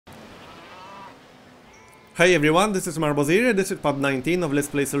Hey everyone, this is Marbozir, this is part 19 of Let's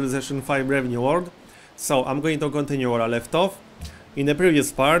Play Civilization 5 Revenue World. So I'm going to continue where I left off. In the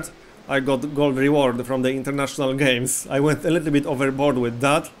previous part, I got gold reward from the international games. I went a little bit overboard with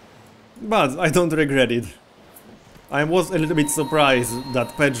that, but I don't regret it. I was a little bit surprised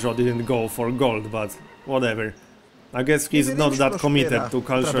that Pedro didn't go for gold, but whatever. I guess he's not that committed to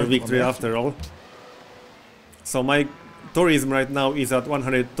cultural victory after all. So my tourism right now is at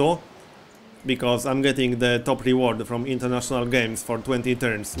 102. Because I'm getting the top reward from international games for 20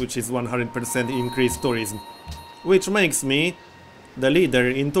 turns, which is 100% increased tourism. Which makes me the leader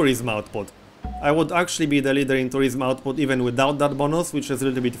in tourism output. I would actually be the leader in tourism output even without that bonus, which is a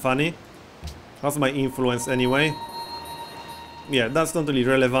little bit funny. That's my influence anyway. Yeah, that's not really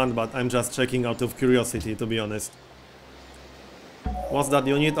relevant, but I'm just checking out of curiosity, to be honest. What's that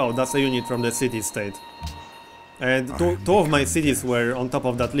unit? Oh, that's a unit from the city-state. And two of my cities were on top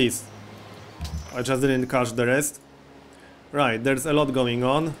of that list. I just didn't catch the rest. Right, there's a lot going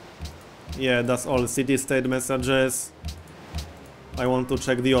on. Yeah, that's all city-state messages. I want to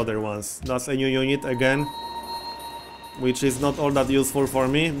check the other ones. That's a new unit again, which is not all that useful for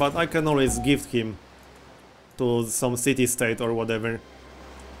me, but I can always gift him to some city-state or whatever.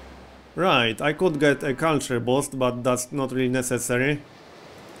 Right, I could get a culture boost, but that's not really necessary.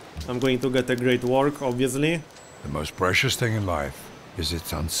 I'm going to get a great work, obviously. The most precious thing in life is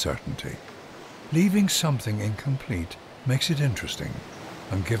its uncertainty. Leaving something incomplete makes it interesting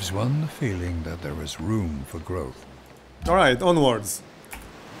and gives one the feeling that there is room for growth. Alright, onwards.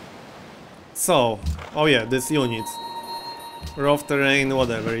 So, oh yeah, this unit. Rough terrain,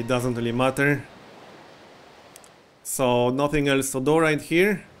 whatever, it doesn't really matter. So, nothing else to do right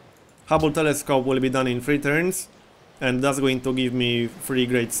here. Hubble telescope will be done in 3 turns. And that's going to give me 3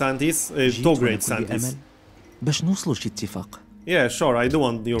 great Santis, 2 great Santis. Yeah, sure, I do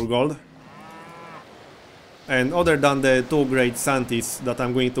want your gold. And other than the 2 great Santis that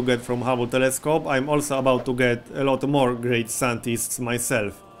I'm going to get from Hubble telescope, I'm also about to get a lot more great Santis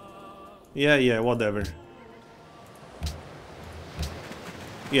myself. Yeah, whatever.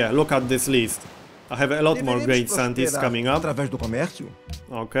 Yeah, look at this list. I have a lot more great Santis coming up.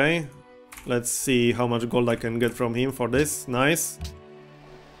 Okay. Let's see how much gold I can get from him for this. Nice.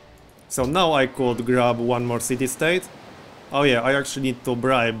 So now I could grab one more city-state. Oh yeah, I actually need to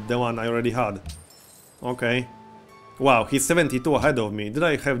bribe the one I already had. Okay. Wow, he's 72 ahead of me. Did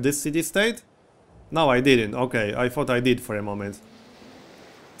I have this city-state? No, I didn't. Okay, I thought I did for a moment.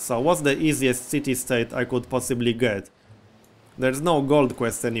 So what's the easiest city-state I could possibly get? There's no gold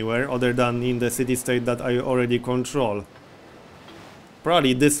quest anywhere other than in the city-state that I already control.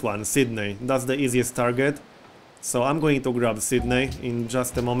 Probably this one, Sydney. That's the easiest target. So I'm going to grab Sydney in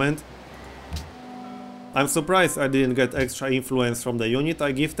just a moment. I'm surprised I didn't get extra influence from the unit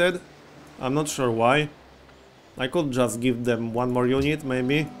I gifted. I'm not sure why. I could just give them one more unit,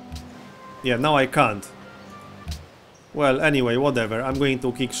 maybe. Yeah, now I can't. Well, anyway, whatever. I'm going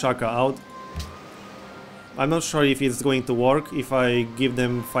to kick Shaka out. I'm not sure if it's going to work if I give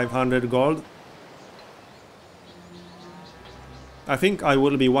them 500 gold. I think I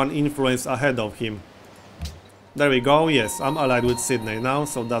will be 1 influence ahead of him. There we go. Yes, I'm allied with Sydney now,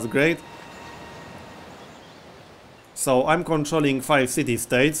 so that's great. So I'm controlling 5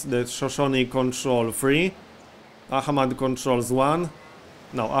 city-states. The Shoshone control 3. Ahmad controls 1.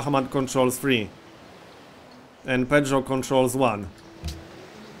 No, Ahmad controls 3. And Pedro controls 1.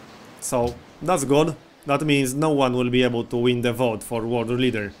 So that's good. That means no one will be able to win the vote for world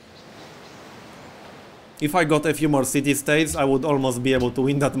leader. If I got a few more city-states, I would almost be able to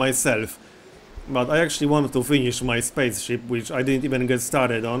win that myself. But I actually want to finish my spaceship, which I didn't even get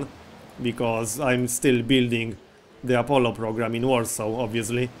started on, because I'm still building the Apollo program in Warsaw,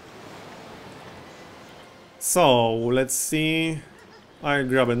 obviously. So, let's see. I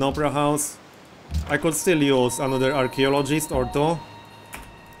grab an opera house. I could still use another archaeologist or 2.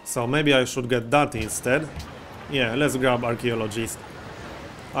 So maybe I should get that instead. Yeah, let's grab archaeologist.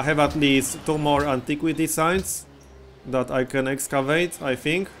 I have at least 2 more antiquity sites that I can excavate, I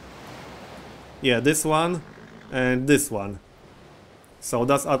think. Yeah, this one and this one. So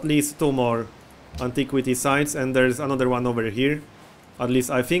that's at least 2 more antiquity sites, and there's another one over here. At least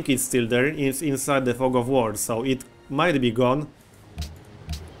I think it's still there. It's inside the fog of war, so it might be gone.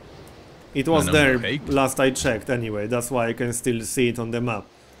 It was there last I checked anyway, that's why I can still see it on the map.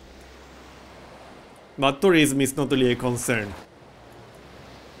 But tourism is not really a concern.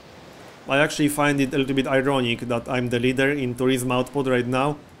 I actually find it a little bit ironic that I'm the leader in tourism output right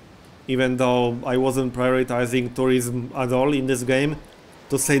now, even though I wasn't prioritizing tourism at all in this game,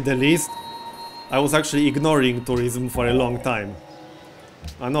 to say the least. I was actually ignoring tourism for a long time.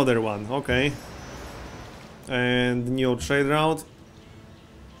 Another one, okay. And new trade route.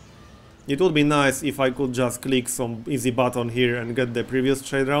 It would be nice if I could just click some easy button here and get the previous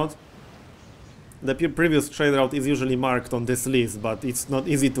trade route. The previous trade route is usually marked on this list, but it's not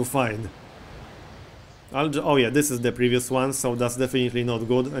easy to find. Oh yeah, this is the previous one, so that's definitely not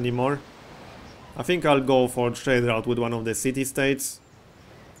good anymore. I think I'll go for trade route with one of the city-states.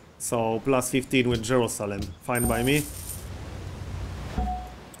 So plus 15 with Jerusalem, fine by me.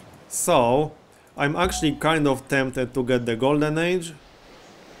 So, I'm actually kind of tempted to get the Golden Age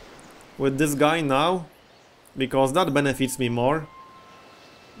with this guy now, because that benefits me more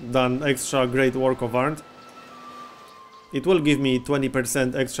than extra great work of art. It will give me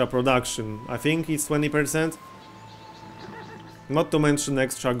 20% extra production, I think it's 20%. Not to mention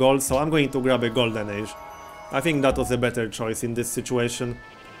extra gold, so I'm going to grab a Golden Age. I think that was a better choice in this situation.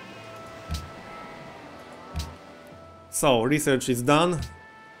 So, research is done.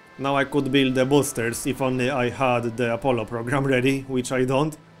 Now I could build the boosters if only I had the Apollo program ready, which I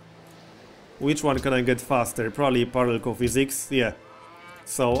don't. Which one can I get faster? Probably particle physics, yeah.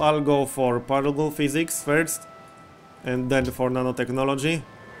 So I'll go for particle physics first, and then for nanotechnology.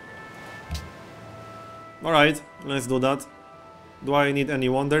 Alright, let's do that. Do I need any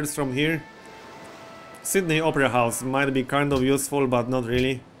wonders from here? Sydney Opera House might be kind of useful, but not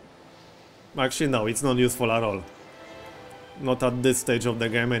really. Actually no, it's not useful at all. Not at this stage of the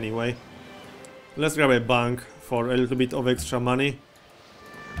game anyway. Let's grab a bank for a little bit of extra money.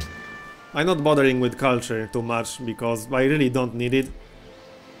 I'm not bothering with culture too much because I really don't need it.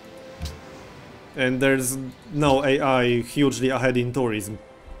 And there's no AI hugely ahead in tourism,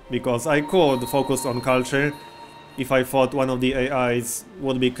 because I could focus on culture if I thought one of the AIs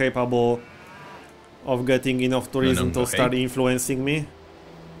would be capable of getting enough tourism to start influencing me.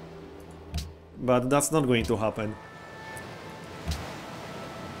 But that's not going to happen.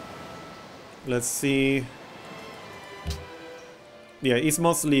 Let's see. Yeah, it's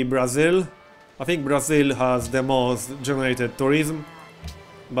mostly Brazil. I think Brazil has the most generated tourism,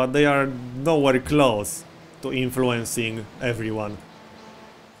 but they are nowhere close to influencing everyone.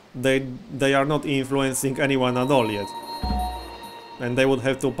 They are not influencing anyone at all yet. And they would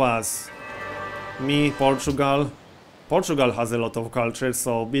have to pass me, Portugal. Portugal has a lot of culture,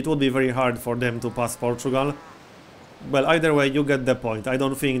 so it would be very hard for them to pass Portugal. Well, either way, you get the point. I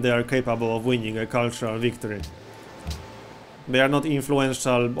don't think they are capable of winning a cultural victory. They are not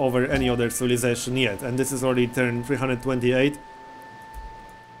influential over any other civilization yet, and this is already turn 328.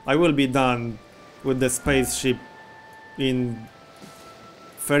 I will be done with the spaceship in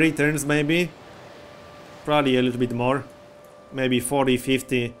 30 turns maybe. Probably a little bit more. Maybe 40,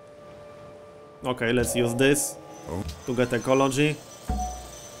 50. Okay, let's use this to get ecology.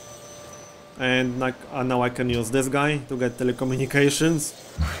 And now I can use this guy to get telecommunications.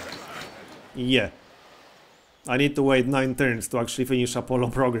 Yeah. I need to wait 9 turns to actually finish Apollo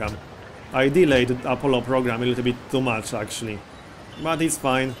program. I delayed Apollo program a little bit too much actually. But it's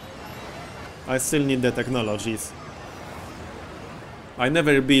fine. I still need the technologies. I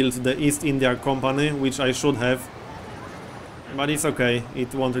never built the East India Company, which I should have. But it's okay,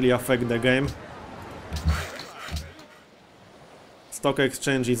 it won't really affect the game. Stock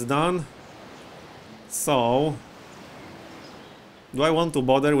exchange is done. So, do I want to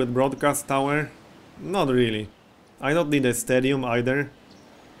bother with broadcast tower? Not really. I don't need a stadium either.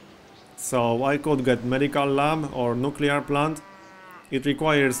 So I could get medical lab or nuclear plant. It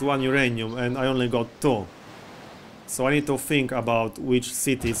requires 1 uranium and I only got 2. So I need to think about which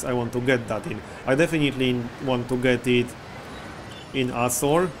cities I want to get that in. I definitely want to get it in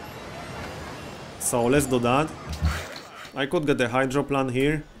Asor. So let's do that. I could get a hydro plant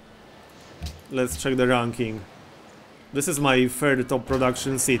here. Let's check the ranking. This is my 3rd top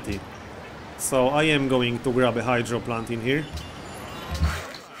production city. So I am going to grab a hydro plant in here.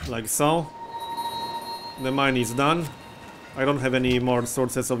 Like so. The mine is done. I don't have any more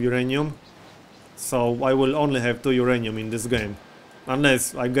sources of uranium. So I will only have 2 uranium in this game.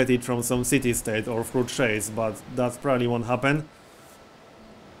 Unless I get it from some city-state or fruit chase, but that probably won't happen.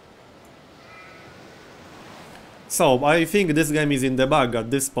 So I think this game is in the bag at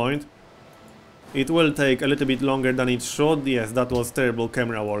this point. It will take a little bit longer than it should. Yes, that was terrible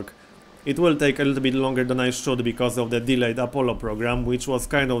camera work. It will take a little bit longer than I should because of the delayed Apollo program, which was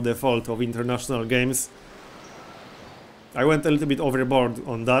kind of the fault of international games. I went a little bit overboard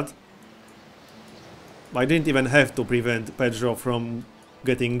on that. I didn't even have to prevent Pedro from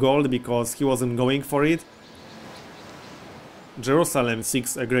getting gold because he wasn't going for it. Jerusalem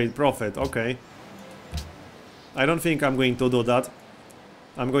seeks a great prophet, okay. I don't think I'm going to do that.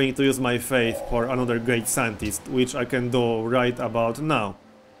 I'm going to use my faith for another great scientist, which I can do right about now.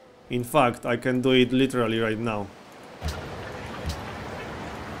 In fact, I can do it literally right now.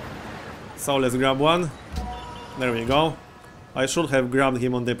 So let's grab one. There we go. I should have grabbed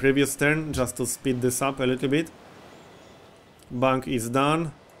him on the previous turn, just to speed this up a little bit. Bank is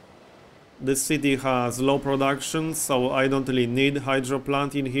done. This city has low production, so I don't really need hydro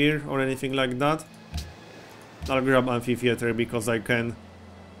plant in here or anything like that. I'll grab amphitheater because I can.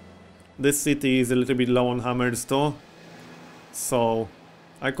 This city is a little bit low on hammers too, so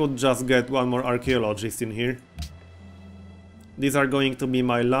I could just get one more archaeologist in here. These are going to be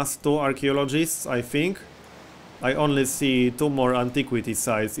my last two archaeologists, I think. I only see two more antiquity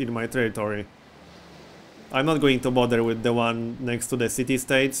sites in my territory. I'm not going to bother with the one next to the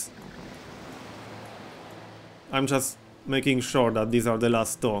city-states. I'm just making sure that these are the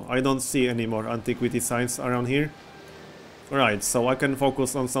last two. I don't see any more antiquity sites around here. Right, so I can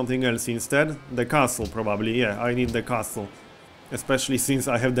focus on something else instead. The castle, probably. Yeah, I need the castle. Especially since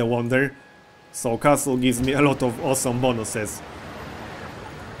I have the wonder. So castle gives me a lot of awesome bonuses.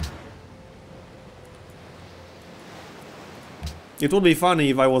 It would be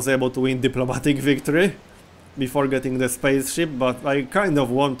funny if I was able to win diplomatic victory before getting the spaceship, but I kind of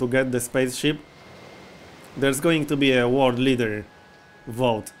want to get the spaceship. There's going to be a world leader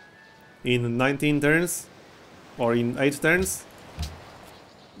vote in 19 turns, or in 8 turns.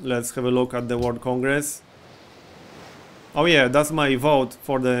 Let's have a look at the World Congress. Oh yeah, that's my vote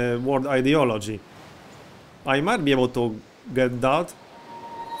for the world ideology. I might be able to get that.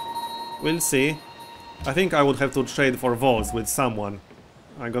 We'll see. I think I would have to trade for votes with someone.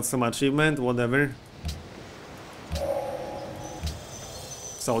 I got some achievement, whatever.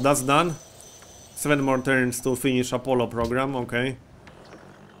 So that's done. 7 more turns to finish Apollo program, okay.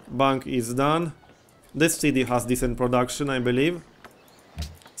 Bank is done. This city has decent production, I believe.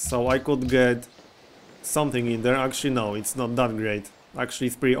 So I could get something in there. Actually, no, it's not that great. Actually,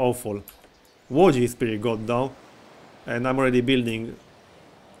 it's pretty awful. Woji is pretty good, though. And I'm already building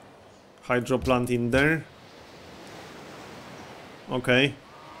hydro plant in there. Okay.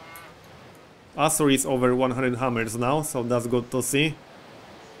 Asur is over 100 hammers now, so that's good to see.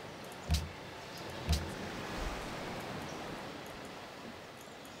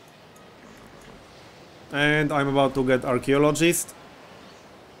 And I'm about to get archaeologist.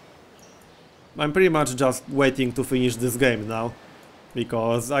 I'm pretty much just waiting to finish this game now,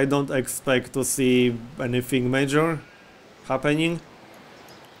 because I don't expect to see anything major happening.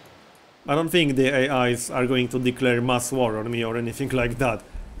 I don't think the AIs are going to declare mass war on me or anything like that.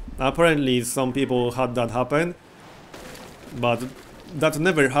 Apparently some people had that happen, but that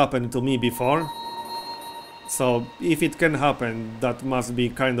never happened to me before. So if it can happen, that must be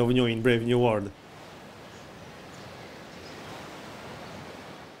kind of new in Brave New World.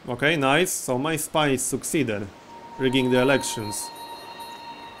 Okay, nice. So my spies succeeded, rigging the elections.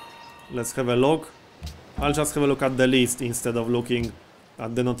 Let's have a look. I'll just have a look at the list instead of looking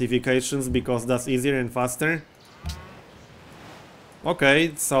at the notifications, because that's easier and faster.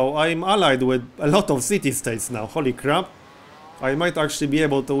 Okay, so I'm allied with a lot of city-states now. Holy crap. I might actually be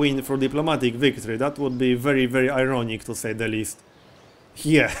able to win through diplomatic victory. That would be very, very ironic, to say the least.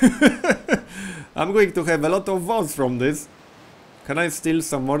 Yeah. I'm going to have a lot of votes from this. Can I steal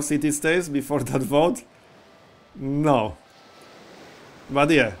some more city-states before that vote? No. But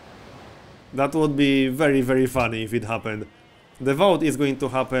yeah, that would be very, very funny if it happened. The vote is going to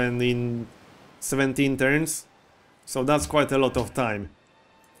happen in 17 turns, so that's quite a lot of time.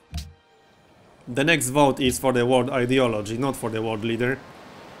 The next vote is for the world ideology, not for the world leader.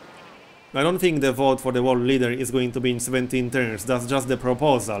 I don't think the vote for the world leader is going to be in 17 turns, that's just the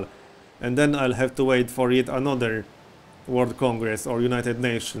proposal. And then I'll have to wait for yet another World Congress or United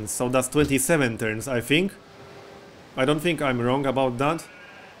Nations, so that's 27 turns, I think. I don't think I'm wrong about that.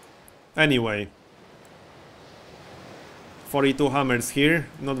 Anyway, 42 hammers here,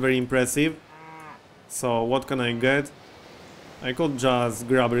 not very impressive. So what can I get? I could just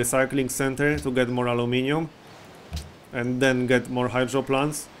grab recycling center to get more aluminium and then get more hydro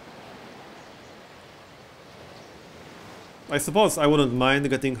plants. I suppose I wouldn't mind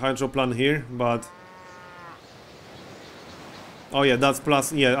getting hydro plant here, but oh yeah, that's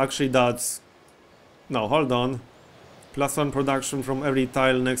plus, yeah, actually that's... No, hold on. +1 production from every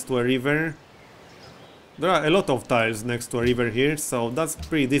tile next to a river. There are a lot of tiles next to a river here, so that's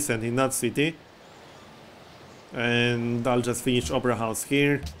pretty decent in that city. And I'll just finish Opera House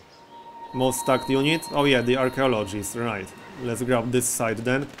here. Most stacked unit. Oh yeah, the archaeologist, right. Let's grab this side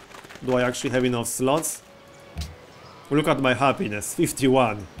then. Do I actually have enough slots? Look at my happiness,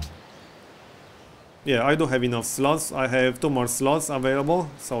 51. Yeah, I do have enough slots. I have 2 more slots available,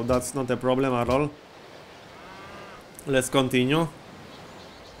 so that's not a problem at all. Let's continue.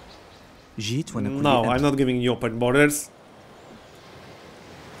 No, I'm not giving you open borders.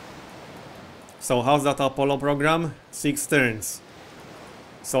 So how's that Apollo program? 6 turns.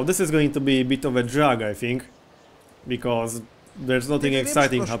 So this is going to be a bit of a drag, I think, because there's nothing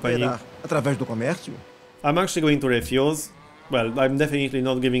exciting happening. Através do comércio? I'm actually going to refuse. Well, I'm definitely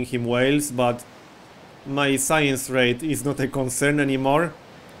not giving him whales, but my science rate is not a concern anymore.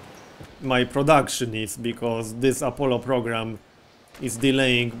 My production is, because this Apollo program is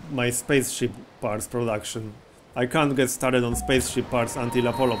delaying my spaceship parts production. I can't get started on spaceship parts until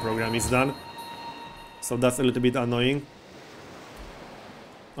Apollo program is done. So that's a little bit annoying.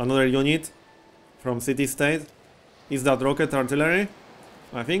 Another unit from city state. Is that rocket artillery?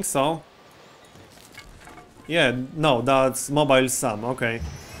 I think so. Yeah, no, that's mobile SAM, okay.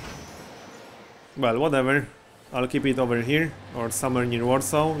 Well, whatever. I'll keep it over here or somewhere near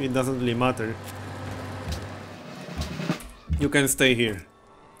Warsaw, it doesn't really matter. You can stay here.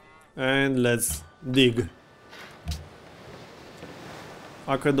 And let's dig.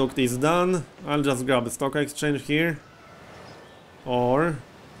 Aqueduct is done. I'll just grab a stock exchange here. Or...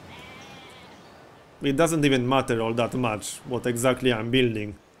 it doesn't even matter all that much what exactly I'm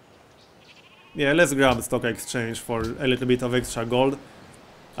building. Yeah, let's grab stock exchange for a little bit of extra gold.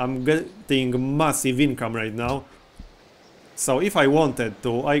 I'm getting massive income right now. So if I wanted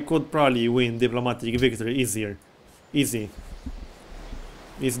to, I could probably win diplomatic victory easier. Easy.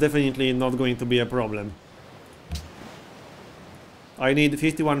 It's definitely not going to be a problem. I need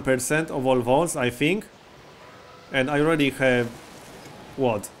 51% of all votes, I think. And I already have...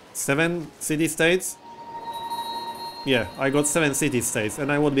 what? 7 city-states? Yeah, I got 7 city-states,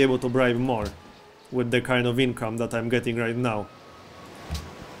 and I would be able to bribe more with the kind of income that I'm getting right now.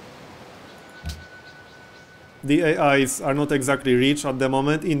 The AIs are not exactly rich at the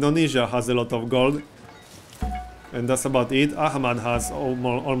moment. Indonesia has a lot of gold. And that's about it. Ahmad has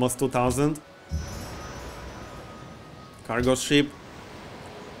almost 2000. Cargo ship.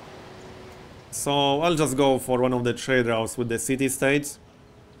 So I'll just go for one of the trade routes with the city-states.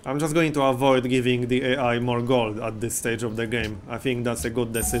 I'm just going to avoid giving the AI more gold at this stage of the game. I think that's a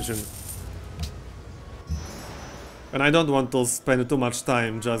good decision. And I don't want to spend too much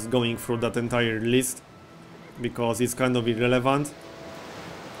time just going through that entire list, because it's kind of irrelevant.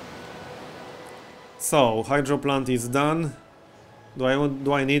 So, hydro plant is done.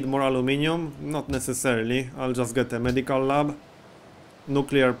 Do I need more aluminium? Not necessarily. I'll just get a medical lab.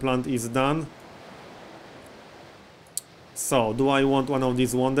 Nuclear plant is done. So, do I want one of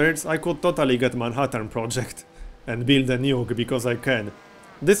these wonders? I could totally get Manhattan Project and build a nuke, because I can.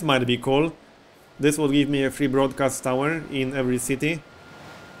 This might be cool. This would give me a free broadcast tower in every city.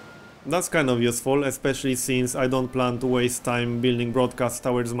 That's kind of useful, especially since I don't plan to waste time building broadcast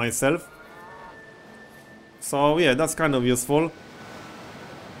towers myself. So yeah, that's kind of useful.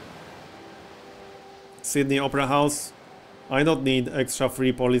 Sydney Opera House. I don't need extra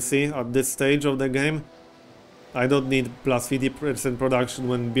free policy at this stage of the game. I don't need plus 50% production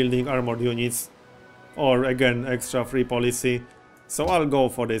when building armored units, or again extra free policy. So I'll go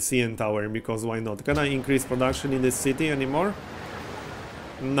for the CN tower, because why not? Can I increase production in this city anymore?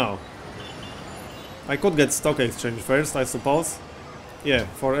 No. I could get stock exchange first, I suppose. Yeah,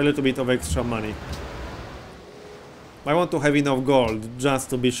 for a little bit of extra money. I want to have enough gold just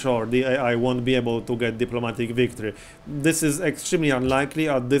to be sure the AI won't be able to get diplomatic victory. This is extremely unlikely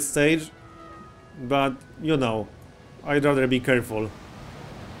at this stage, but you know, I'd rather be careful.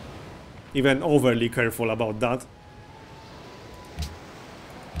 Even overly careful about that.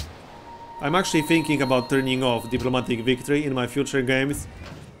 I'm actually thinking about turning off diplomatic victory in my future games,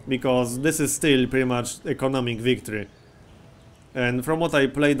 because this is still pretty much economic victory. And from what I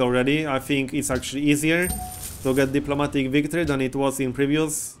played already, I think it's actually easier to get diplomatic victory than it was in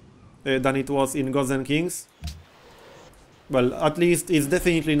Gods and Kings. Well, at least it's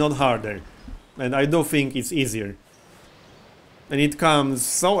definitely not harder, and I do think it's easier. And it comes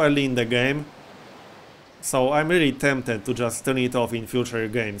so early in the game, so I'm really tempted to just turn it off in future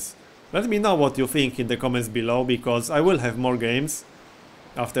games. Let me know what you think in the comments below, because I will have more games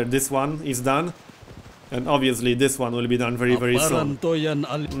after this one is done. And obviously this one will be done very, very soon.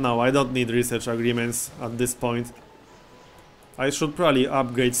 No, I don't need research agreements at this point. I should probably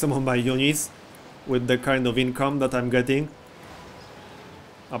upgrade some of my units with the kind of income that I'm getting.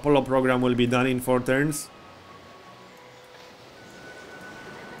 Apollo program will be done in 4 turns.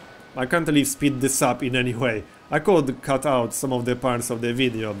 I can't really speed this up in any way. I could cut out some of the parts of the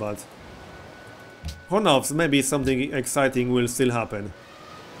video, but who knows, maybe something exciting will still happen.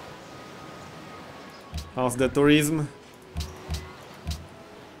 How's the tourism?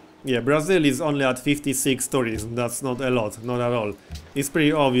 Yeah, Brazil is only at 56 tourism, that's not a lot, not at all. It's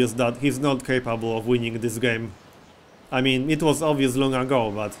pretty obvious that he's not capable of winning this game. I mean, it was obvious long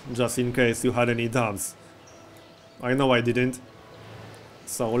ago, but just in case you had any doubts. I know I didn't.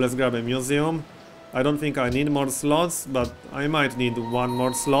 So let's grab a museum. I don't think I need more slots, but I might need one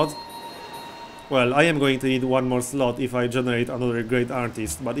more slot. Well, I am going to need one more slot if I generate another great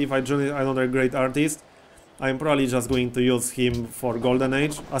artist, but if I generate another great artist, I'm probably just going to use him for Golden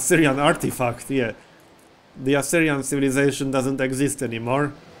Age. Assyrian artifact, yeah. The Assyrian civilization doesn't exist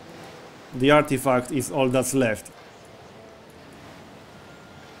anymore. The artifact is all that's left.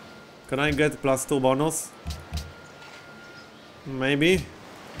 Can I get +2 bonus? Maybe.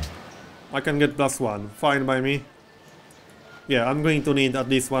 I can get +1. Fine by me. Yeah, I'm going to need at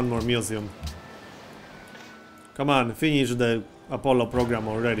least one more museum. Come on, finish the Apollo program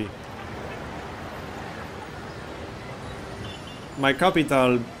already. My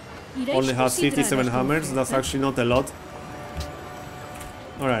capital only has 57 hammers, that's actually not a lot.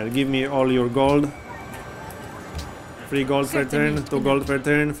 Alright, give me all your gold. 3 gold per turn, 2 gold per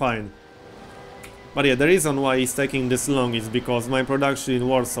turn, fine. But yeah, the reason why it's taking this long is because my production in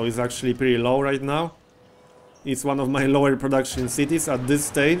Warsaw is actually pretty low right now. It's one of my lower production cities at this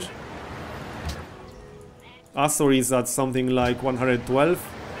stage. Assur is at something like 112.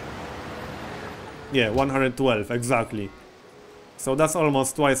 Yeah, 112, exactly. So that's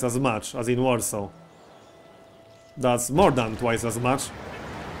almost twice as much as in Warsaw. That's more than twice as much.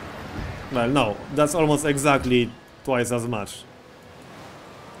 Well, no, that's almost exactly twice as much.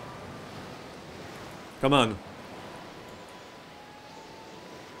 Come on.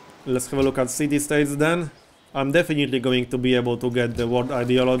 Let's have a look at city-states then. I'm definitely going to be able to get the world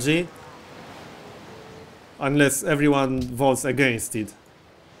ideology. Unless everyone votes against it.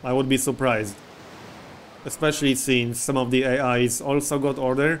 I would be surprised. Especially since some of the AIs also got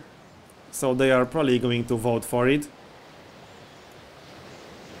order. So they are probably going to vote for it.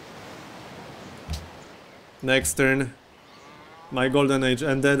 Next turn. My golden age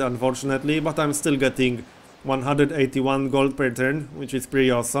ended, unfortunately, but I'm still getting 181 gold per turn, which is pretty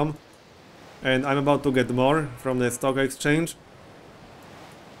awesome. And I'm about to get more from the stock exchange.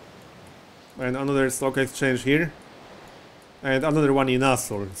 And another stock exchange here. And another one in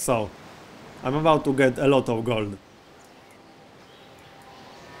Assur, so I'm about to get a lot of gold.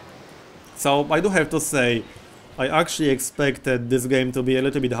 So I do have to say, I actually expected this game to be a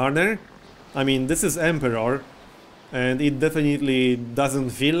little bit harder. I mean, this is Emperor. And it definitely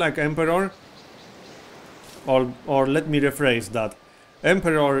doesn't feel like Emperor. Or let me rephrase that.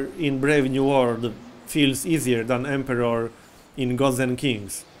 Emperor in Brave New World feels easier than Emperor in Gods and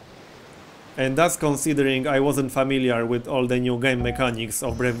Kings. And that's considering I wasn't familiar with all the new game mechanics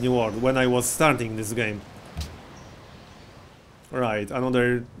of Brave New World when I was starting this game. Right,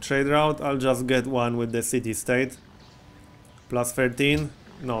 another trade route. I'll just get one with the city-state. +13.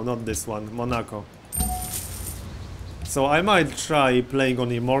 No, not this one. Monaco. So I might try playing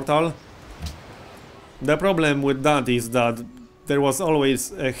on Immortal. The problem with that is that there was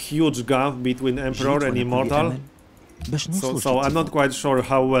always a huge gap between Emperor and Immortal. So I'm not quite sure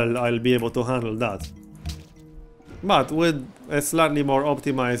how well I'll be able to handle that. But with a slightly more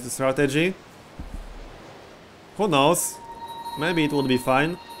optimized strategy, who knows? Maybe it would be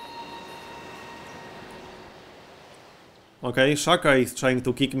fine. Okay, Shaka is trying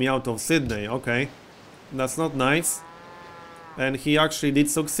to kick me out of Sydney, okay. That's not nice. And he actually did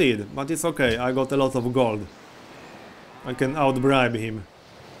succeed, but it's okay, I got a lot of gold. I can outbribe him.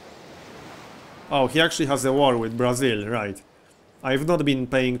 Oh, he actually has a war with Brazil, right. I've not been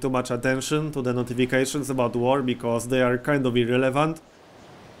paying too much attention to the notifications about war because they are kind of irrelevant.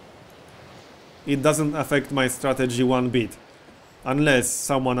 It doesn't affect my strategy one bit, unless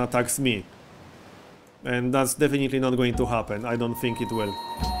someone attacks me. And that's definitely not going to happen, I don't think it will.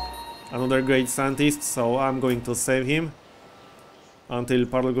 Another great scientist, so I'm going to save him until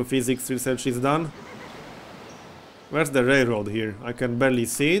particle physics research is done. Where's the railroad here? I can barely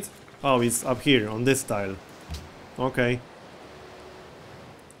see it. Oh, it's up here, on this tile. Okay.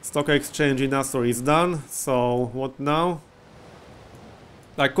 Stock exchange in Assur is done, so what now?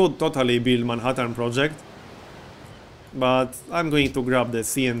 I could totally build Manhattan Project, but I'm going to grab the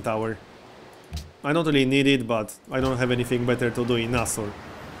CN Tower. I not really need it, but I don't have anything better to do in Assur.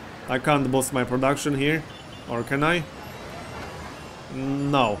 I can't boost my production here, or can I?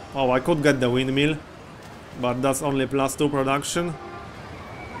 No. Oh, I could get the windmill, but that's only +2 production.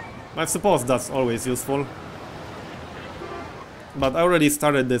 I suppose that's always useful. But I already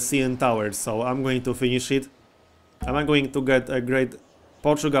started the CN Tower, so I'm going to finish it. Am I going to get a great...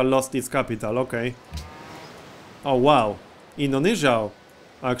 Portugal lost its capital, okay. Oh wow. Indonesia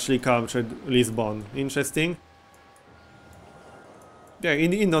actually captured Lisbon. Interesting. Yeah,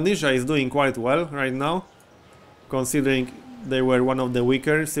 Indonesia is doing quite well right now, considering they were one of the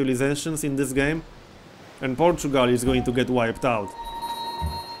weaker civilizations in this game. And Portugal is going to get wiped out.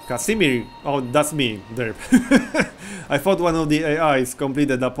 Casimir, oh, that's me, derp. I thought one of the AIs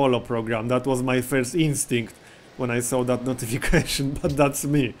completed Apollo program. That was my first instinct when I saw that notification, but that's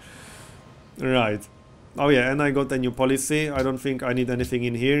me. Right. Oh yeah, and I got a new policy. I don't think I need anything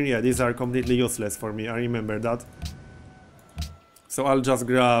in here. Yeah, these are completely useless for me, I remember that. So I'll just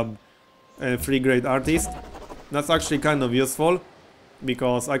grab a free grade artist. That's actually kind of useful,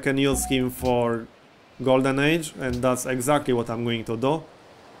 because I can use him for Golden Age, and that's exactly what I'm going to do.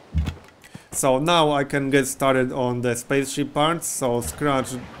 So now I can get started on the spaceship parts, so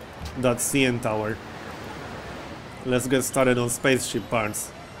scratch that CN tower. Let's get started on spaceship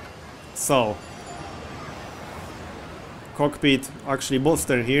parts. So, cockpit, actually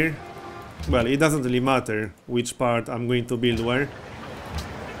booster here. Well, it doesn't really matter which part I'm going to build where.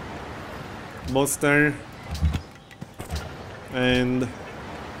 Booster. And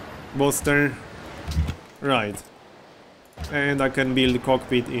booster. Right. And I can build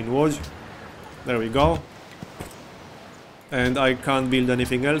cockpit in wood. There we go. And I can't build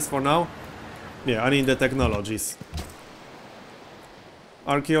anything else for now. Yeah, I need the technologies.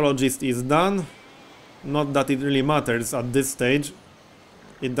 Archaeologist is done. Not that it really matters at this stage.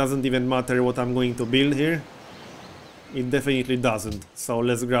 It doesn't even matter what I'm going to build here. It definitely doesn't. So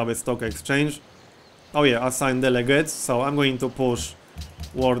let's grab a stock exchange. Oh yeah, assign delegates. So I'm going to push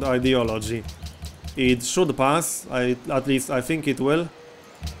world ideology. It should pass. At least I think it will.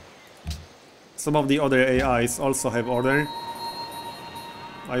 Some of the other AIs also have order.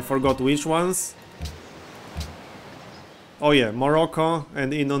 I forgot which ones. Oh yeah, Morocco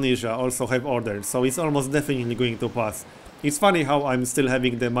and Indonesia also have order, so it's almost definitely going to pass. It's funny how I'm still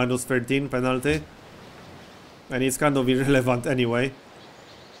having the -13 penalty. And it's kind of irrelevant anyway.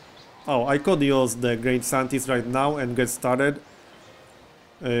 Oh, I could use the Great Scientist right now and get started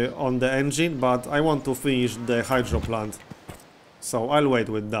on the engine, but I want to finish the hydro plant. So I'll wait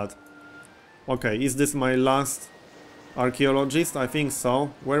with that. Okay, is this my last archaeologist? I think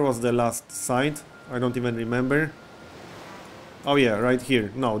so. Where was the last site? I don't even remember. Oh yeah, right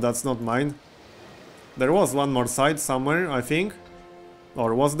here. No, that's not mine. There was one more site somewhere, I think.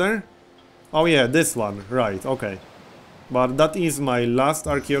 Or was there? Oh yeah, this one. Right, okay. But that is my last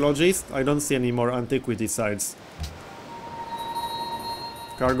archaeologist. I don't see any more antiquity sites.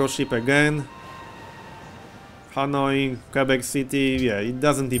 Cargo ship again. Hanoi, Quebec City, yeah, it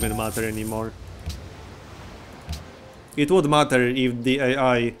doesn't even matter anymore. It would matter if the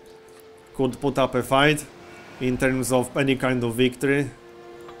AI could put up a fight in terms of any kind of victory,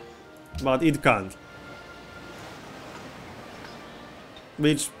 but it can't.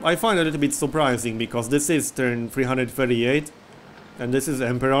 Which I find a little bit surprising, because this is turn 338 and this is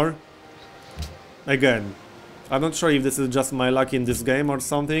Emperor. Again, I'm not sure if this is just my luck in this game or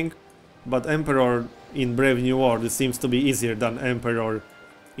something, but Emperor in Brave New World seems to be easier than Emperor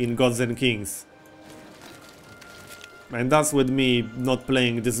in Gods and Kings. And that's with me not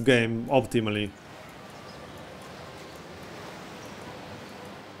playing this game optimally.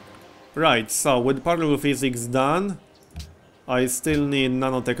 Right, so with particle physics done, I still need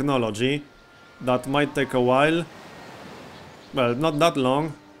nanotechnology. That might take a while. Well, not that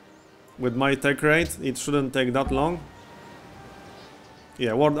long. With my tech rate, it shouldn't take that long.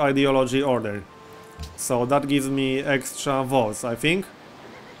 Yeah, world ideology order. So that gives me extra votes, I think.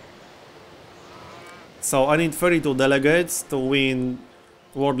 So I need 32 delegates to win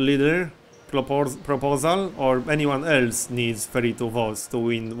world leader proposal, or anyone else needs 32 votes to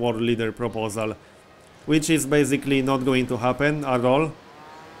win world leader proposal, which is basically not going to happen at all.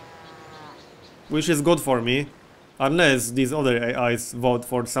 Which is good for me, unless these other AIs vote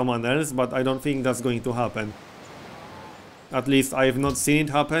for someone else, but I don't think that's going to happen. At least I have not seen it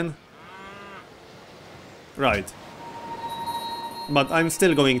happen. Right. But I'm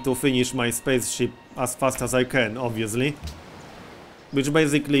still going to finish my spaceship as fast as I can, obviously. Which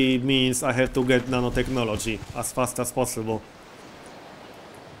basically means I have to get nanotechnology as fast as possible.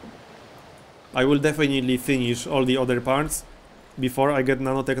 I will definitely finish all the other parts before I get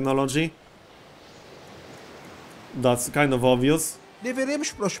nanotechnology. That's kind of obvious.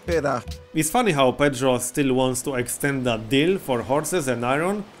 Deveremos prosperar. It's funny how Pedro still wants to extend that deal for horses and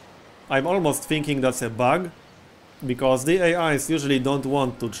iron. I'm almost thinking that's a bug, because the AIs usually don't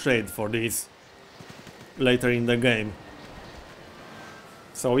want to trade for this later in the game.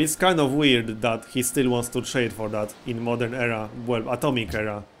 So it's kind of weird that he still wants to trade for that in modern era, well, atomic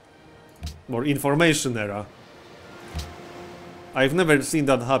era, or information era. I've never seen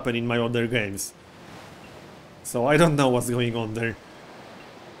that happen in my other games. So I don't know what's going on there.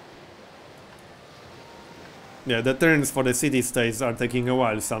 Yeah, the turns for the city-states are taking a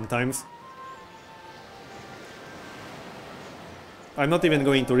while sometimes. I'm not even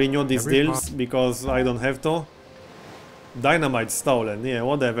going to renew these deals because I don't have to. Dynamite stolen, yeah,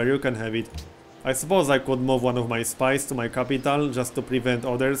 whatever, you can have it. I suppose I could move one of my spies to my capital just to prevent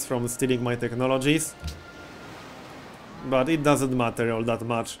others from stealing my technologies. But it doesn't matter all that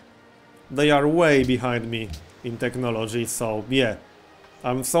much. They are way behind me in technology, so yeah.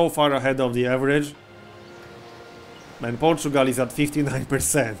 I'm so far ahead of the average. And Portugal is at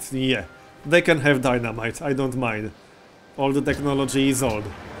 59%, yeah. They can have dynamite, I don't mind. All the technology is old.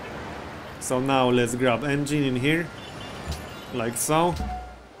 So now let's grab engine in here. Like so.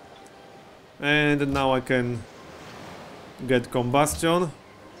 And now I can get combustion.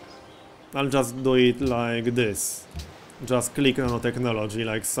 I'll just do it like this. Just click nanotechnology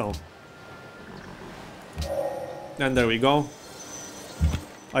like so. And there we go.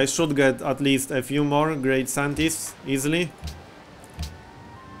 I should get at least a few more great scientists easily.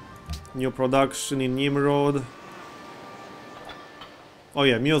 New production in Nimrod. Oh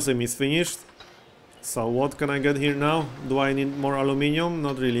yeah, museum is finished. So what can I get here now? Do I need more aluminium?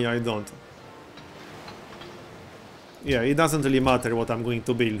 Not really, I don't. Yeah, it doesn't really matter what I'm going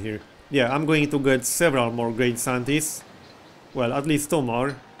to build here. Yeah, I'm going to get several more great scientists. Well, at least 2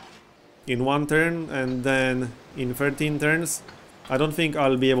 more. In 1 turn and then in 13 turns. I don't think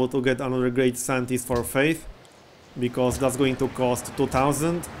I'll be able to get another great scientist for faith. Because that's going to cost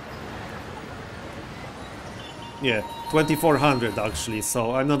 2000. Yeah, 2400 actually,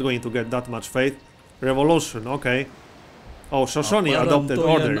 so I'm not going to get that much faith. Revolution, okay. Oh, Shoshone adopted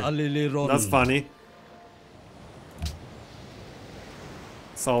order. That's funny.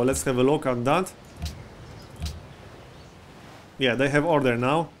 So let's have a look at that. Yeah, they have order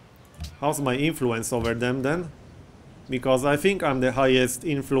now. How's my influence over them then? Because I think I'm the highest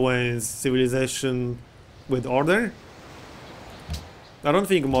influence civilization with order. I don't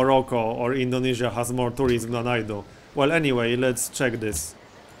think Morocco or Indonesia has more tourism than I do. Well, anyway, let's check this.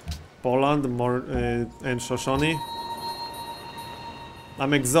 Poland, and Shoshone.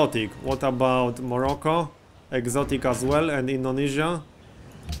 I'm exotic. What about Morocco? Exotic as well, and Indonesia?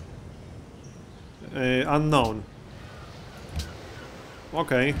 Unknown.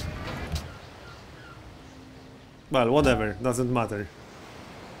 Okay. Well, whatever, doesn't matter.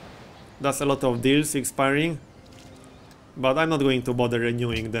 That's a lot of deals expiring. But I'm not going to bother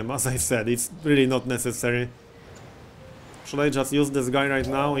renewing them, as I said, it's really not necessary. Should I just use this guy right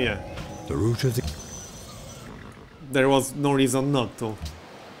now? Yeah. The root of the... There was no reason not to.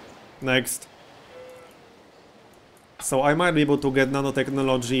 Next. So I might be able to get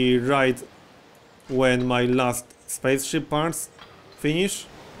nanotechnology right when my last spaceship parts finish.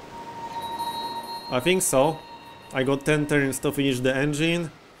 I think so. I got 10 turns to finish the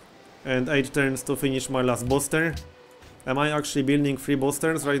engine and 8 turns to finish my last booster. Am I actually building 3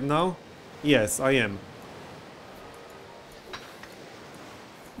 boosters right now? Yes, I am.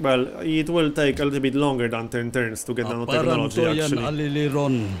 Well, it will take a little bit longer than 10 turns to get nanotechnology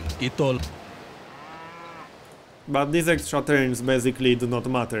actually. But these extra turns basically do not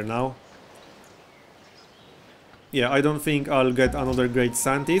matter now. Yeah, I don't think I'll get another great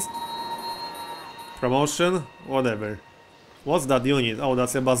scientist. Promotion? Whatever. What's that unit? Oh,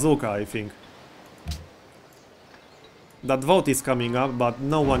 that's a bazooka, I think. That vote is coming up, but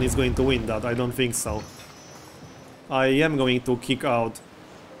no one is going to win that, I don't think so. I am going to kick out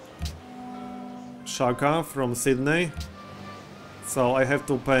Shaka from Sydney. So I have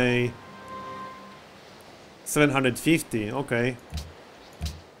to pay 750, okay.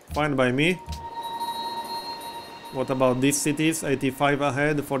 Fine by me. What about these cities? 85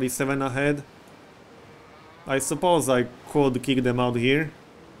 ahead, 47 ahead. I suppose I could kick them out here.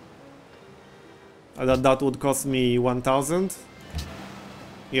 That would cost me 1000.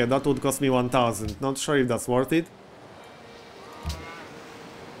 Yeah, that would cost me 1000. Not sure if that's worth it.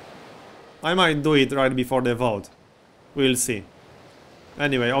 I might do it right before the vote. We'll see.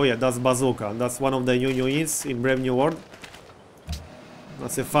 Anyway, oh yeah, that's Bazooka. That's one of the new units in Brave New World.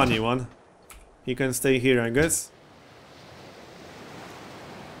 That's a funny one. He can stay here, I guess.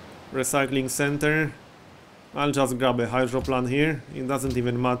 Recycling center. I'll just grab a hydroplan here. It doesn't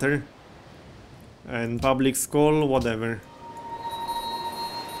even matter. And public school, whatever.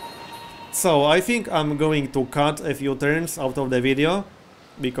 So I think I'm going to cut a few turns out of the video,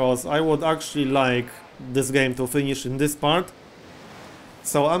 because I would actually like this game to finish in this part.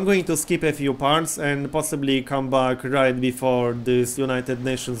 So I'm going to skip a few parts and possibly come back right before this United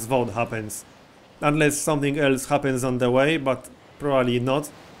Nations vote happens. Unless something else happens on the way, but Probably not.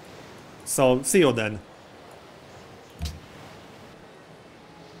 So, see you then.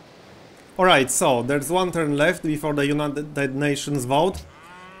 Alright, so there's one turn left before the United Nations vote.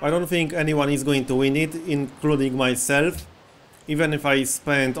 I don't think anyone is going to win it, including myself. Even if I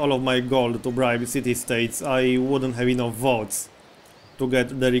spent all of my gold to bribe city-states, I wouldn't have enough votes to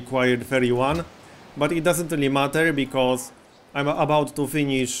get the required 31. But it doesn't really matter because I'm about to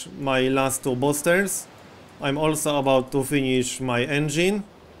finish my last 2 boosters. I'm also about to finish my engine.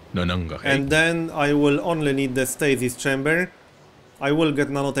 And then I will only need the stasis chamber. I will get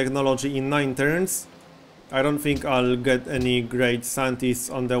nanotechnology in 9 turns. I don't think I'll get any great scientists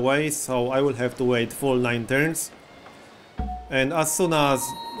on the way, so I will have to wait full 9 turns. And as soon as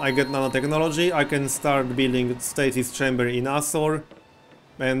I get nanotechnology, I can start building stasis chamber in Azor,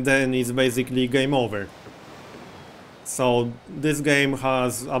 and then it's basically game over. So this game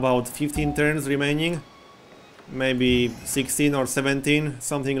has about 15 turns remaining, maybe 16 or 17,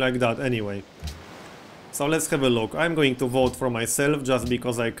 something like that anyway. So let's have a look. I'm going to vote for myself just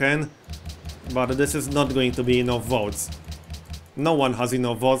because I can, but this is not going to be enough votes. No one has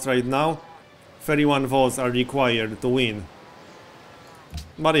enough votes right now. 31 votes are required to win.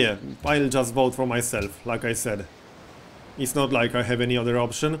 But yeah, I'll just vote for myself, like I said. It's not like I have any other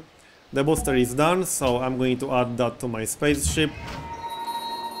option. The booster is done, so I'm going to add that to my spaceship.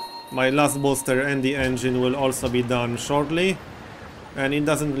 My last booster and the engine will also be done shortly. And it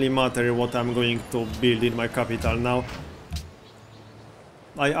doesn't really matter what I'm going to build in my capital now.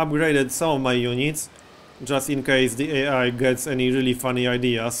 I upgraded some of my units, just in case the AI gets any really funny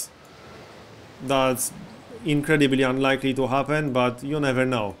ideas. That's incredibly unlikely to happen, but you never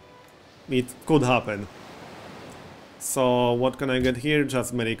know. It could happen. So what can I get here?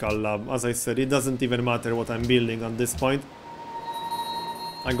 Just medical lab. As I said, it doesn't even matter what I'm building at this point.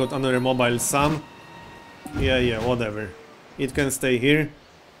 I got another mobile SAM. Yeah, whatever. It can stay here.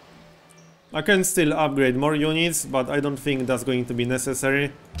 I can still upgrade more units, but I don't think that's going to be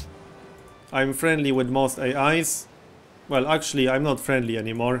necessary. I'm friendly with most AIs. Well, actually, I'm not friendly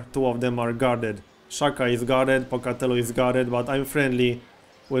anymore. 2 of them are guarded. Shaka is guarded, Pocatello is guarded, but I'm friendly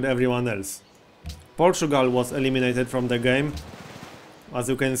with everyone else. Portugal was eliminated from the game. As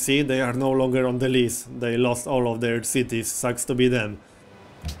you can see, they are no longer on the list. They lost all of their cities. Sucks to be them.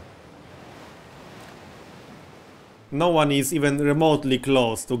 No one is even remotely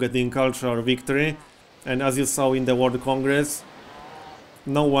close to getting cultural victory, and as you saw in the World Congress,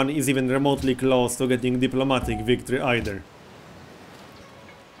 no one is even remotely close to getting diplomatic victory either.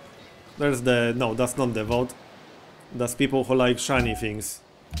 There's the... no, that's not the vote. That's people who like shiny things.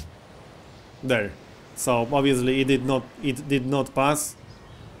 There. So obviously it did not pass.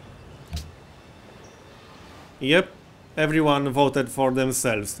 Yep, everyone voted for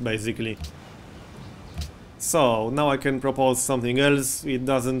themselves, basically. So, now I can propose something else, it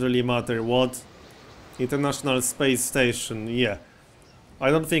doesn't really matter what. International Space Station, yeah.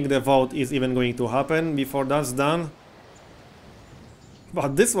 I don't think the vote is even going to happen before that's done.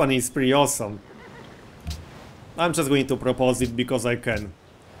 But this one is pretty awesome. I'm just going to propose it because I can.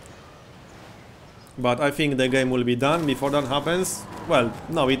 But I think the game will be done before that happens. Well,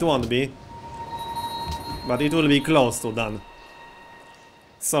 no, it won't be. But it will be close to done.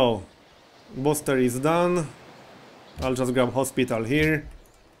 So... booster is done. I'll just grab hospital here.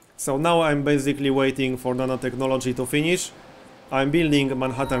 So now I'm basically waiting for nanotechnology to finish. I'm building a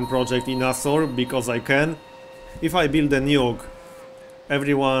Manhattan project in Azor because I can. If I build a nuke,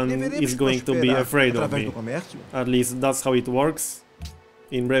 everyone is going to be afraid of me. At least that's how it works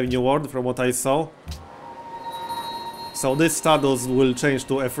in Brave New World from what I saw. So this status will change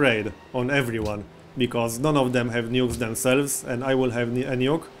to afraid on everyone because none of them have nukes themselves and I will have a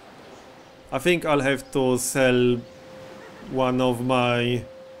nuke. I think I'll have to sell one of my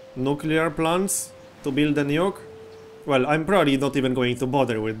nuclear plants to build a nuke. Well, I'm probably not even going to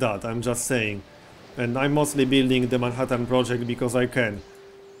bother with that, I'm just saying. And I'm mostly building the Manhattan project because I can.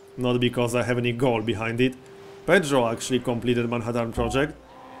 Not because I have any goal behind it. Pedro actually completed Manhattan project.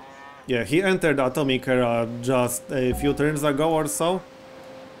 Yeah, he entered Atomic Era just a few turns ago or so.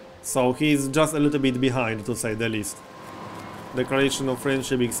 So he's just a little bit behind, to say the least. Declaration of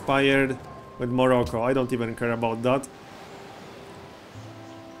Friendship expired with Morocco. I don't even care about that.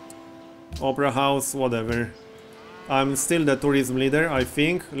 Opera House, whatever. I'm still the tourism leader, I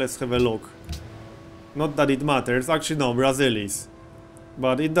think. Let's have a look. Not that it matters. Actually, no, Brazil is.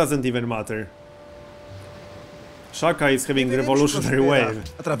 But it doesn't even matter. Shaka is having revolutionary wave.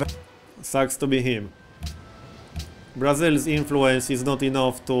 Sucks to be him. Brazil's influence is not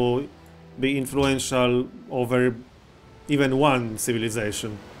enough to be influential over even one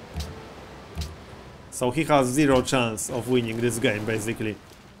civilization. So he has zero chance of winning this game, basically.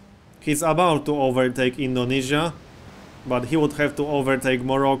 He's about to overtake Indonesia, but he would have to overtake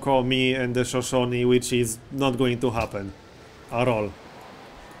Morocco, me and the Shoshone, which is not going to happen at all.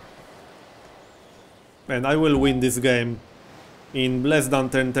 And I will win this game in less than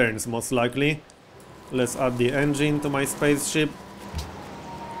 10 turns, most likely. Let's add the engine to my spaceship.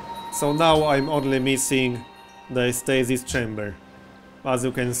 So now I'm only missing the stasis chamber, as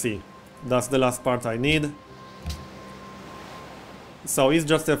you can see. That's the last part I need. So it's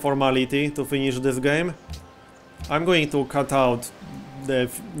just a formality to finish this game. I'm going to cut out the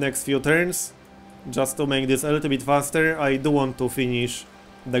next few turns, just to make this a little bit faster. I do want to finish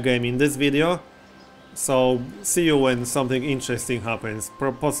the game in this video. So see you when something interesting happens,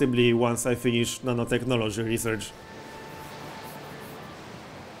 possibly once I finish nanotechnology research.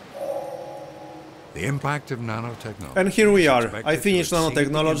 The impact of nanotechnology. And here we are. I finished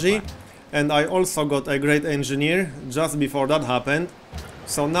nanotechnology, and I also got a great engineer just before that happened.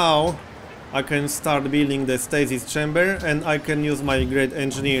 So now I can start building the stasis chamber, and I can use my great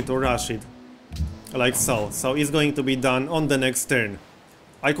engineer to rush it. Like so. So it's going to be done on the next turn.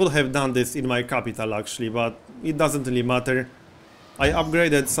 I could have done this in my capital actually, but it doesn't really matter. I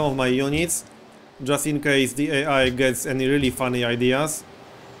upgraded some of my units, just in case the AI gets any really funny ideas.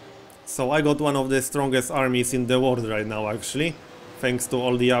 So I got one of the strongest armies in the world right now actually, thanks to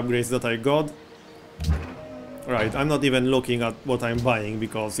all the upgrades that I got. Right, I'm not even looking at what I'm buying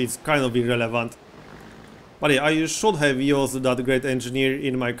because it's kind of irrelevant. But yeah, I should have used that great engineer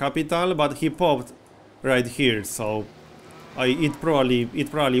in my capital, but he popped right here, so it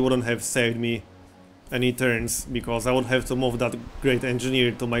probably wouldn't have saved me any turns, because I would have to move that great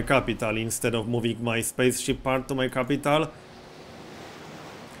engineer to my capital instead of moving my spaceship part to my capital.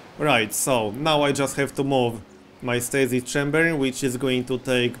 Right, so now I just have to move my stasis chamber, which is going to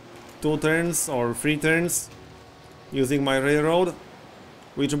take 2 turns or 3 turns using my railroad,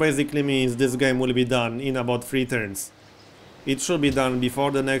 which basically means this game will be done in about 3 turns. It should be done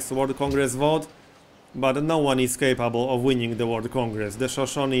before the next World Congress vote, but no one is capable of winning the World Congress. The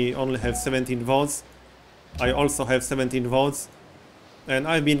Shoshone only have 17 votes, I also have 17 votes, and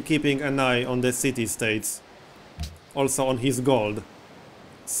I've been keeping an eye on the city-states, also on his gold.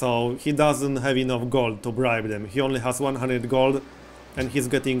 So he doesn't have enough gold to bribe them. He only has 100 gold, and he's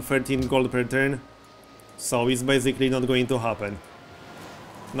getting 13 gold per turn, so it's basically not going to happen.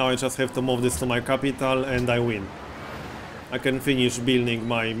 Now I just have to move this to my capital and I win. I can finish building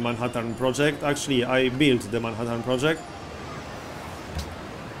my Manhattan project. Actually, I built the Manhattan project.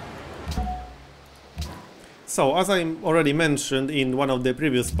 So, as I already mentioned in one of the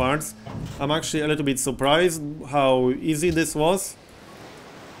previous parts, I'm actually a little bit surprised how easy this was.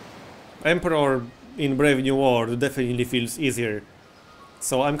 Emperor in Brave New World definitely feels easier.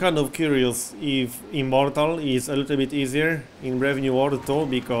 So I'm kind of curious if Immortal is a little bit easier in Brave New World too,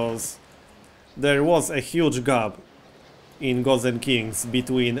 because there was a huge gap in Gods and Kings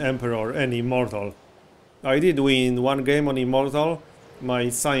between Emperor and Immortal. I did win one game on Immortal, my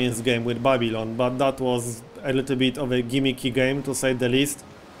science game with Babylon, but that was a little bit of a gimmicky game to say the least.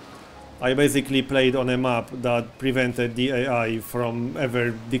 I basically played on a map that prevented the AI from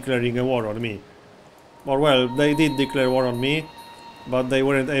ever declaring a war on me. Or well, they did declare war on me, but they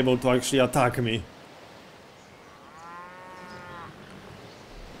weren't able to actually attack me.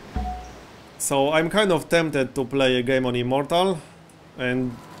 So I'm kind of tempted to play a game on Immortal,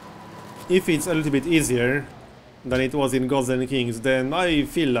 and if it's a little bit easier than it was in Gods and Kings, then I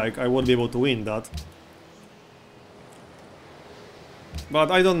feel like I would be able to win that. But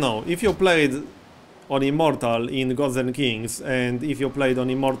I don't know, if you played on Immortal in Gods and Kings, and if you played on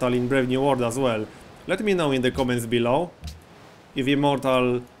Immortal in Brave New World as well, let me know in the comments below if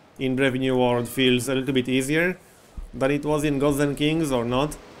Immortal in Brave New World feels a little bit easier than it was in Gods and Kings or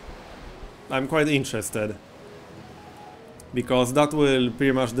not. I'm quite interested, because that will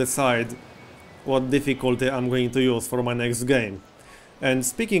pretty much decide what difficulty I'm going to use for my next game. And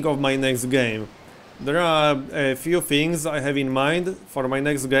speaking of my next game, there are a few things I have in mind for my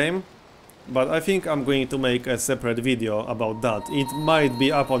next game, but I think I'm going to make a separate video about that. It might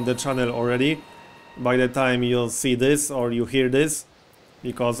be up on the channel already by the time you'll see this or you hear this,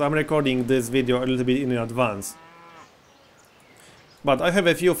 because I'm recording this video a little bit in advance. But I have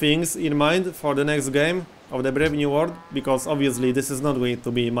a few things in mind for the next game of the Brave New World, because obviously this is not going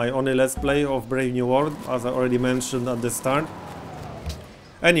to be my only let's play of Brave New World, as I already mentioned at the start.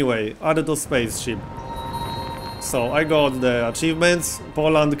 Anyway, added to spaceship. So I got the achievements.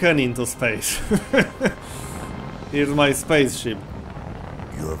 Poland can into space. Here's my spaceship.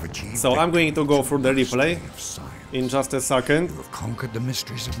 You have achieved so I'm going to go through the replay. in just a second. You have conquered the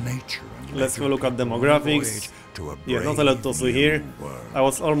mysteries of nature. And Let's led your look at people on a demographics. voyage to a Yeah, not a lot to brave see here. new world. I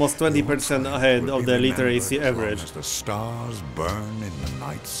was almost 20% ahead of the literacy As long average. as the stars burn in the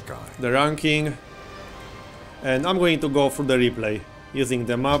night sky. The ranking, and I'm going to go through the replay using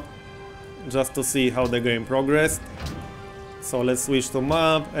the map just to see how the game progressed. So let's switch to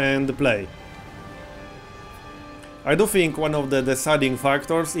map and play. I do think one of the deciding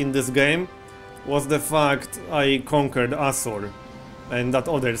factors in this game was the fact I conquered Asur and that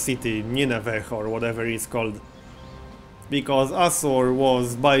other city, Nineveh or whatever it's called. Because Asur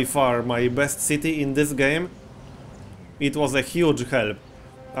was by far my best city in this game. It was a huge help.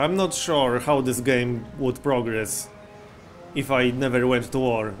 I'm not sure how this game would progress if I never went to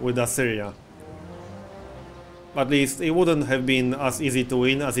war with Assyria. At least it wouldn't have been as easy to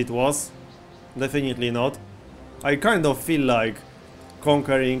win as it was. Definitely not. I kind of feel like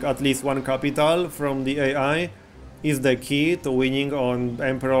conquering at least one capital from the AI is the key to winning on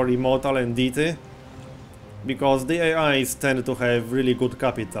Emperor Immortal and Deity. Because the AIs tend to have really good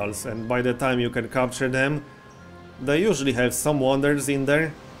capitals, and by the time you can capture them, they usually have some wonders in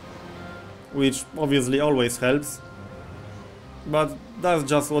there, which obviously always helps. But that's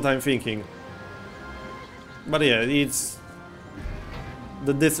just what I'm thinking. But yeah, this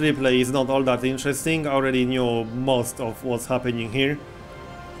replay is not all that interesting. I already knew most of what's happening here.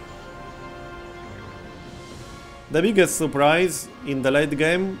 The biggest surprise in the late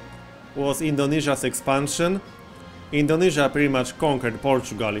game was Indonesia's expansion. Indonesia pretty much conquered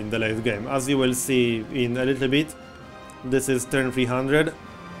Portugal in the late game, as you will see in a little bit. This is turn 300.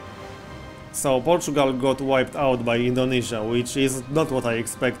 So Portugal got wiped out by Indonesia, which is not what I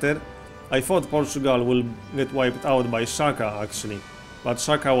expected. I thought Portugal will get wiped out by Shaka actually, but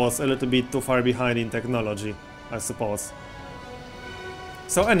Shaka was a little bit too far behind in technology, I suppose.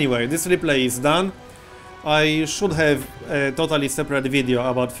 So anyway, this replay is done. I should have a totally separate video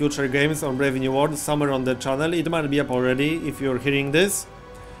about future games on Brave New World somewhere on the channel. It might be up already if you're hearing this.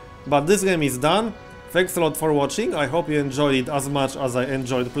 But this game is done. Thanks a lot for watching. I hope you enjoyed it as much as I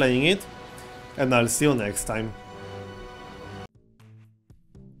enjoyed playing it. And I'll see you next time.